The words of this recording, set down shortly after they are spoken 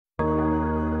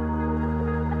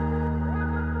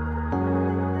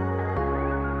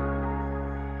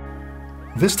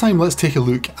This time let's take a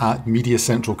look at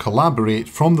MediaCentral Collaborate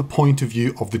from the point of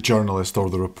view of the journalist or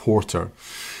the reporter.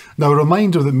 Now, a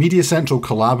reminder that MediaCentral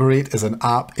Collaborate is an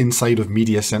app inside of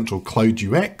MediaCentral Cloud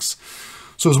UX.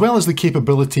 So as well as the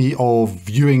capability of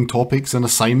viewing topics and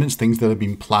assignments, things that have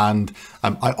been planned,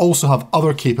 I also have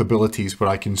other capabilities where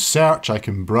I can search, I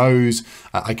can browse,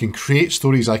 I can create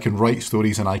stories, I can write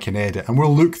stories, and I can edit. And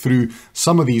we'll look through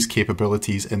some of these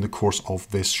capabilities in the course of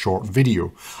this short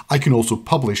video. I can also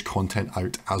publish content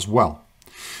out as well.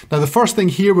 Now, the first thing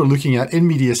here we're looking at in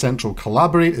MediaCentral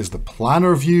Collaborate is the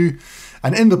planner view.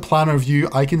 And in the planner view,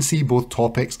 I can see both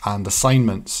topics and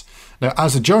assignments. Now,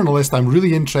 as a journalist, I'm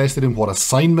really interested in what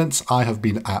assignments I have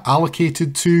been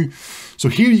allocated to. So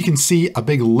here you can see a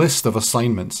big list of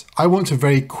assignments. I want to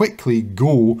very quickly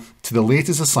go to the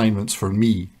latest assignments for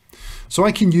me. So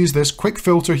I can use this quick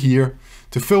filter here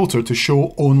to filter to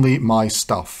show only my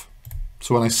stuff.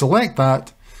 So when I select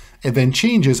that, it then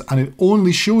changes and it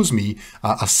only shows me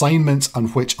assignments on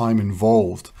which I'm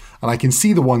involved. And I can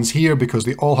see the ones here because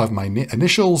they all have my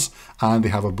initials and they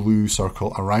have a blue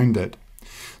circle around it.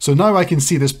 So now I can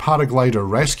see this paraglider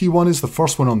rescue one is the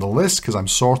first one on the list because I'm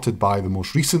sorted by the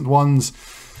most recent ones.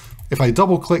 If I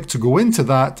double click to go into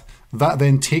that, that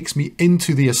then takes me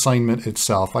into the assignment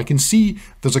itself. I can see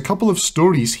there's a couple of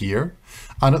stories here,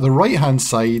 and at the right hand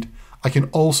side, I can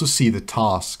also see the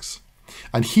tasks.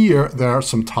 And here there are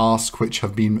some tasks which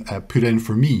have been put in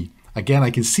for me. Again, I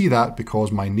can see that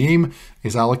because my name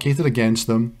is allocated against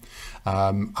them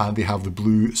and they have the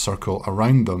blue circle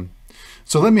around them.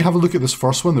 So let me have a look at this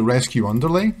first one, the rescue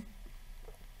underlay.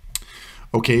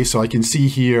 Okay, so I can see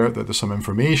here that there's some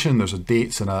information. There's a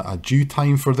dates and a due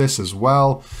time for this as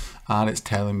well. And it's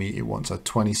telling me it wants a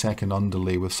 20-second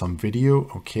underlay with some video.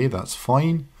 Okay, that's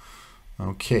fine.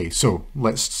 Okay, so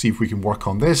let's see if we can work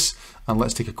on this, and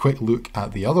let's take a quick look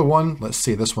at the other one. Let's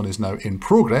say this one is now in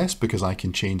progress because I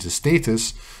can change the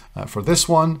status for this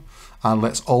one. And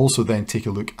let's also then take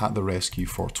a look at the rescue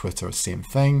for Twitter, same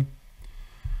thing.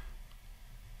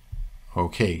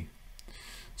 Okay,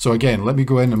 so again, let me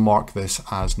go in and mark this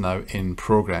as now in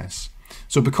progress.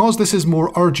 So because this is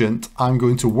more urgent, I'm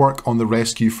going to work on the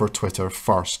rescue for Twitter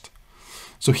first.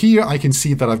 So here I can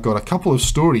see that I've got a couple of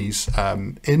stories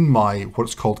in my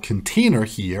what's called container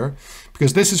here,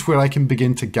 because this is where I can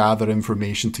begin to gather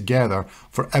information together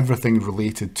for everything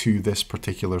related to this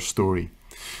particular story.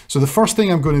 So the first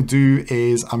thing I'm going to do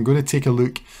is I'm going to take a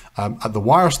look at the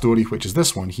wire story, which is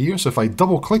this one here. So if I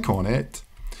double click on it,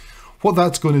 what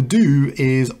that's going to do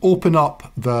is open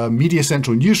up the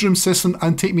MediaCentral newsroom system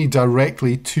and take me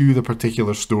directly to the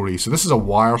particular story. So this is a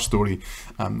wire story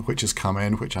which has come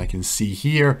in, which I can see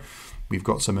here. We've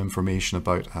got some information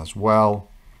about as well.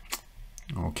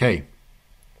 Okay.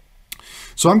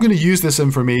 So I'm going to use this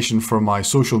information for my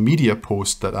social media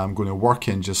post that I'm going to work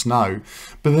in just now.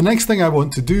 But the next thing I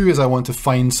want to do is I want to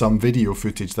find some video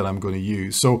footage that I'm going to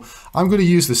use. So I'm going to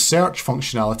use the search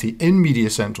functionality in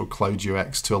MediaCentral Cloud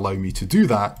UX to allow me to do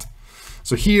that.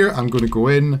 So here I'm going to go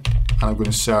in and I'm going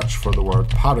to search for the word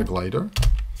paraglider.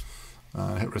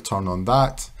 Hit return on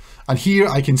that. And here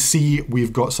I can see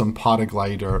we've got some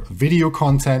paraglider video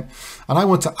content and I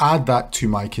want to add that to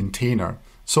my container.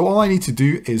 So all I need to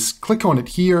do is click on it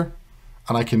here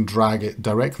and I can drag it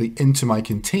directly into my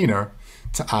container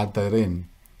to add that in.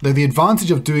 Now the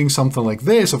advantage of doing something like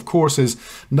this, of course, is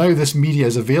now this media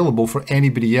is available for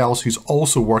anybody else who's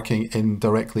also working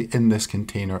directly in this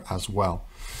container as well.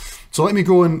 So let me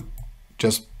go and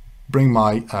just bring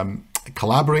my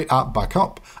Collaborate app back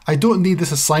up. I don't need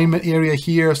this assignment area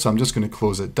here, so I'm just going to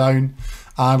close it down.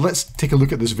 And let's take a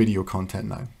look at this video content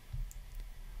now.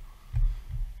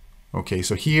 Okay,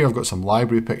 so here I've got some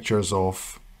library pictures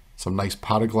of some nice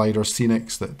paraglider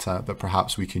scenics that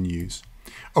perhaps we can use.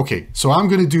 Okay, so I'm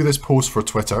going to do this post for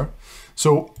Twitter.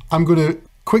 So I'm going to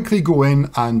quickly go in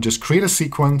and just create a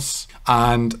sequence,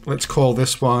 and let's call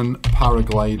this one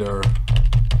paraglider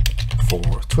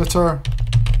for Twitter,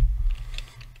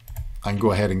 and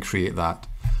go ahead and create that.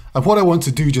 And what I want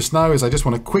to do just now is I just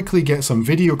want to quickly get some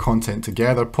video content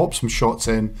together, pop some shots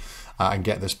in, and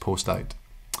get this post out.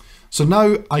 So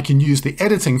now I can use the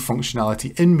editing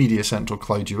functionality in MediaCentral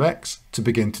Cloud UX to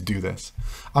begin to do this.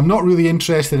 I'm not really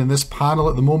interested in this panel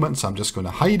at the moment, so I'm just going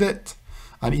to hide it.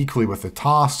 And equally with the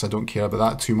tasks, I don't care about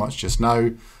that too much just now.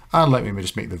 And let me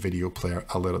just make the video player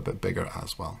a little bit bigger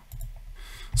as well.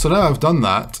 So now I've done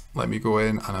that, let me go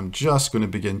in and I'm just going to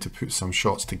begin to put some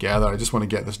shots together. I just want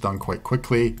to get this done quite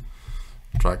quickly.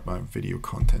 Drag my video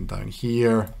content down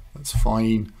here, that's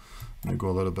fine. I'm going to go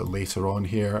a little bit later on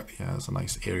here. Yeah, there's a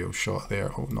nice aerial shot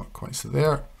there. Oh, not quite so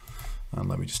there. And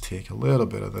let me just take a little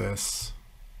bit of this.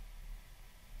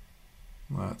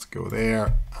 Let's go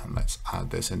there and let's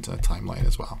add this into a timeline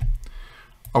as well.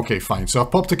 Okay, fine. So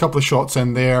I've popped a couple of shots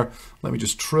in there. Let me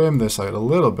just trim this out a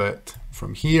little bit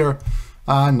from here.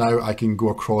 And now I can go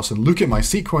across and look at my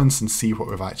sequence and see what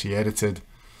we've actually edited.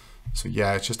 So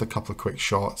yeah, it's just a couple of quick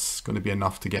shots. It's going to be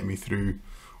enough to get me through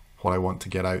what I want to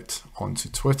get out onto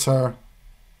Twitter.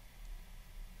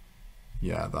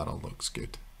 Yeah, that all looks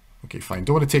good. Okay, fine.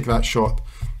 Don't want to take that shot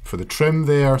for the trim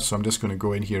there. So I'm just going to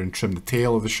go in here and trim the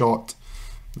tail of the shot.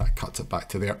 That cuts it back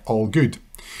to there. All good.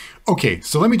 Okay,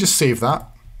 so let me just save that.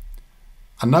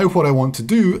 And now what I want to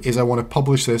do is I want to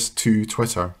publish this to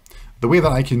Twitter. The way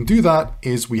that I can do that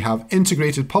is we have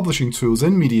integrated publishing tools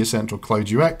in MediaCentral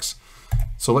Cloud UX.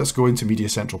 So let's go into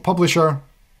MediaCentral Publisher.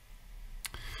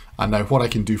 And now what I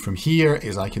can do from here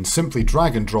is I can simply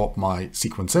drag and drop my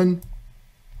sequence in.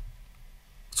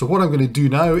 So what I'm going to do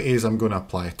now is I'm going to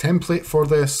apply a template for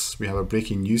this. We have a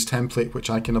breaking news template which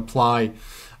I can apply.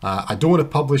 I don't want to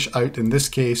publish out in this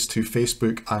case to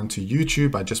Facebook and to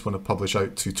YouTube. I just want to publish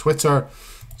out to Twitter.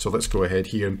 So let's go ahead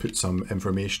here and put some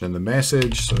information in the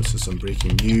message. So this is some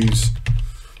breaking news.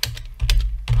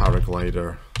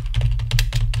 Paraglider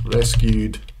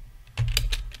rescued.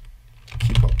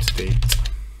 Keep up to date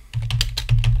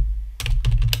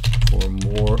for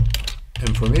more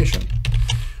information.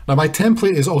 Now my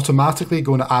template is automatically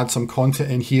going to add some content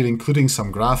in here, including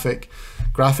some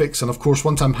graphics. And of course,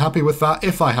 once I'm happy with that,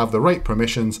 if I have the right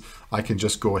permissions, I can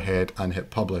just go ahead and hit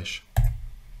publish.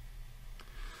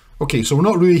 Okay, so we're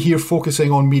not really here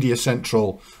focusing on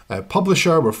MediaCentral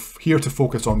Publisher. We're here to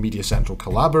focus on MediaCentral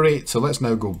Collaborate. So let's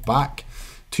now go back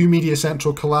to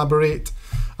MediaCentral Collaborate.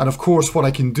 And of course, what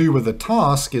I can do with the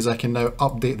task is I can now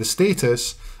update the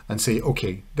status and say,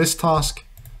 okay, this task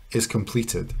is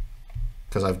completed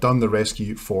because I've done the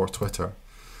rescue for Twitter.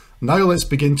 Now let's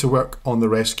begin to work on the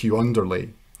rescue underlay.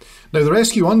 Now the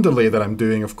rescue underlay that I'm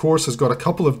doing, of course, has got a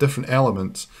couple of different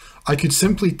elements. I could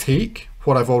simply take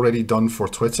what I've already done for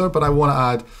Twitter, but I want to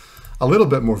add a little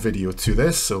bit more video to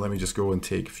this. So let me just go and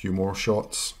take a few more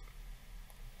shots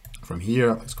from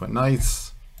here. That's quite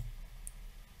nice.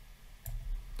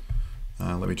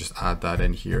 Let me just add that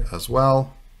in here as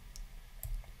well.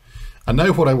 And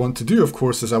now what I want to do, of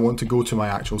course, is I want to go to my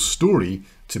actual story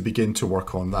to begin to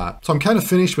work on that. So I'm kind of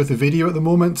finished with the video at the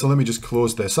moment. So let me just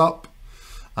close this up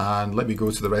and let me go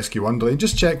to the rescue underlay and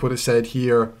just check what it said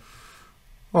here.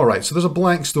 All right, so there's a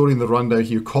blank story in the rundown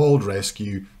here called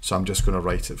rescue. So I'm just going to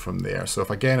write it from there. So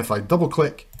if I double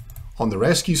click on the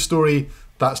rescue story,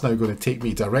 that's now going to take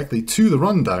me directly to the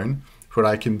rundown where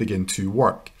I can begin to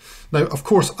work. Now, of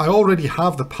course, I already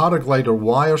have the paraglider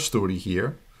wire story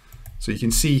here. So you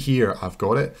can see here, I've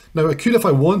got it. Now I could, if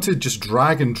I wanted, just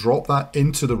drag and drop that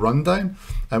into the rundown.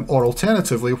 Or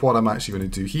alternatively, what I'm actually going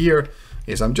to do here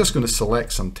is I'm just going to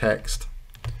select some text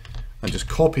and just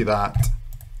copy that.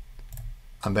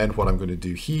 And then what I'm going to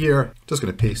do here, just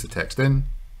going to paste the text in.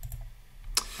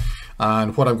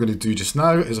 And what I'm going to do just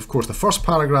now is, of course, the first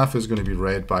paragraph is going to be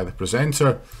read by the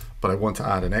presenter, but I want to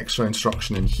add an extra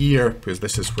instruction in here because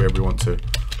this is where we want to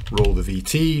roll the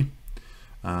VT.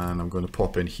 And I'm going to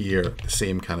pop in here the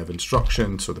same kind of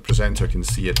instruction so the presenter can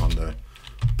see it on the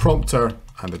prompter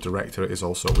and the director is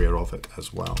also aware of it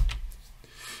as well.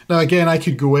 Now again, I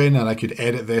could go in and I could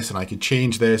edit this and I could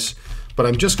change this, but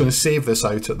I'm just going to save this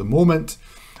out at the moment.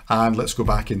 And let's go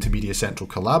back into MediaCentral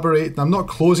Collaborate. Now, I'm not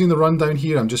closing the rundown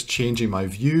here, I'm just changing my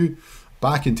view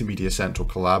back into MediaCentral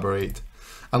Collaborate.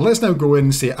 And let's now go in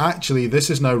and say, actually, this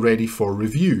is now ready for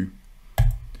review.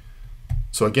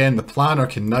 So again, the planner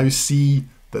can now see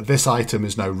that this item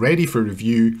is now ready for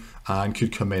review and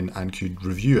could come in and could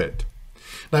review it.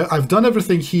 Now, I've done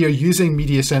everything here using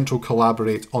MediaCentral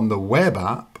Collaborate on the web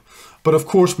app, but of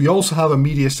course, we also have a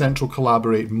MediaCentral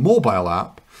Collaborate mobile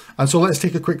app. And so let's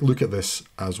take a quick look at this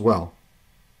as well.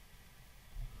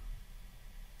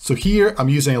 So here I'm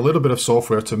using a little bit of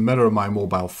software to mirror my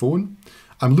mobile phone.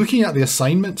 I'm looking at the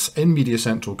assignments in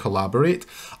MediaCentral Collaborate.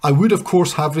 I would of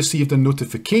course have received a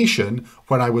notification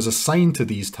when I was assigned to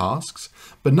these tasks,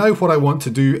 but now what I want to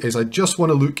do is I just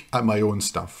want to look at my own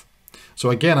stuff. So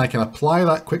again, I can apply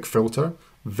that quick filter.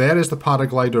 There is the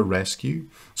paraglider rescue.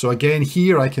 So again,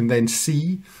 here I can then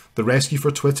see the rescue for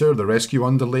Twitter, the rescue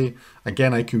underlay.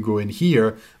 Again, I can go in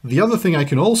here. The other thing I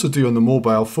can also do on the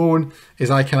mobile phone is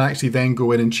I can actually then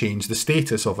go in and change the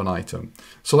status of an item.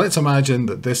 So let's imagine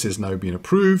that this is now being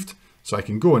approved. So I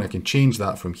can go and I can change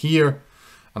that from here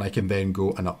and I can then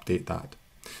go and update that.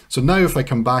 So now if I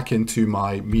come back into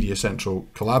my MediaCentral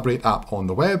Collaborate app on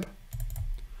the web,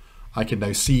 I can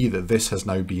now see that this has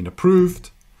now been approved.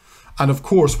 And of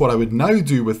course, what I would now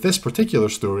do with this particular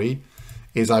story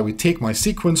is I would take my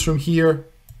sequence from here,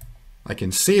 I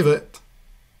can save it,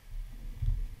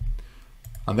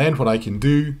 And then what I can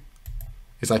do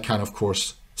is I can, of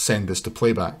course, send this to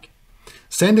playback.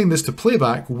 Sending this to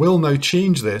playback will now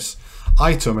change this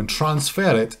item and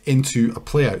transfer it into a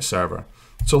playout server.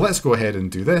 So let's go ahead and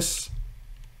do this.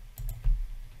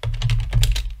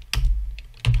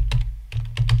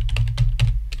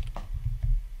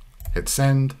 Hit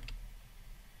send.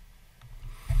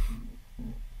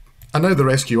 And now the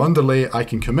rescue underlay, I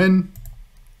can come in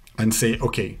and say,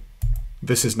 okay,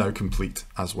 this is now complete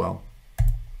as well.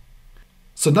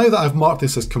 So now that I've marked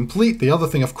this as complete, the other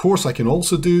thing, of course, I can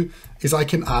also do is I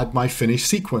can add my finished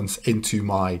sequence into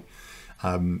my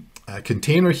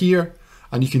container here.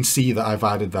 And you can see that I've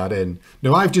added that in.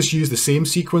 Now I've just used the same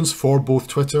sequence for both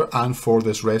Twitter and for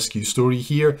this rescue story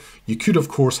here. You could, of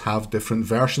course, have different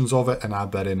versions of it and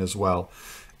add that in as well.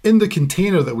 In the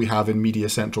container that we have in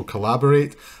MediaCentral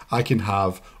Collaborate, I can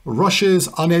have rushes,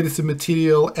 unedited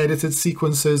material, edited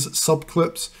sequences,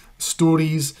 subclips,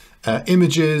 stories,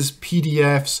 images,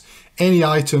 PDFs, any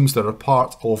items that are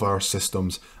part of our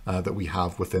systems that we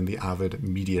have within the Avid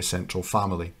MediaCentral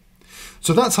family.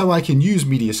 So that's how I can use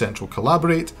MediaCentral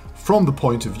Collaborate from the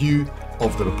point of view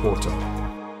of the reporter.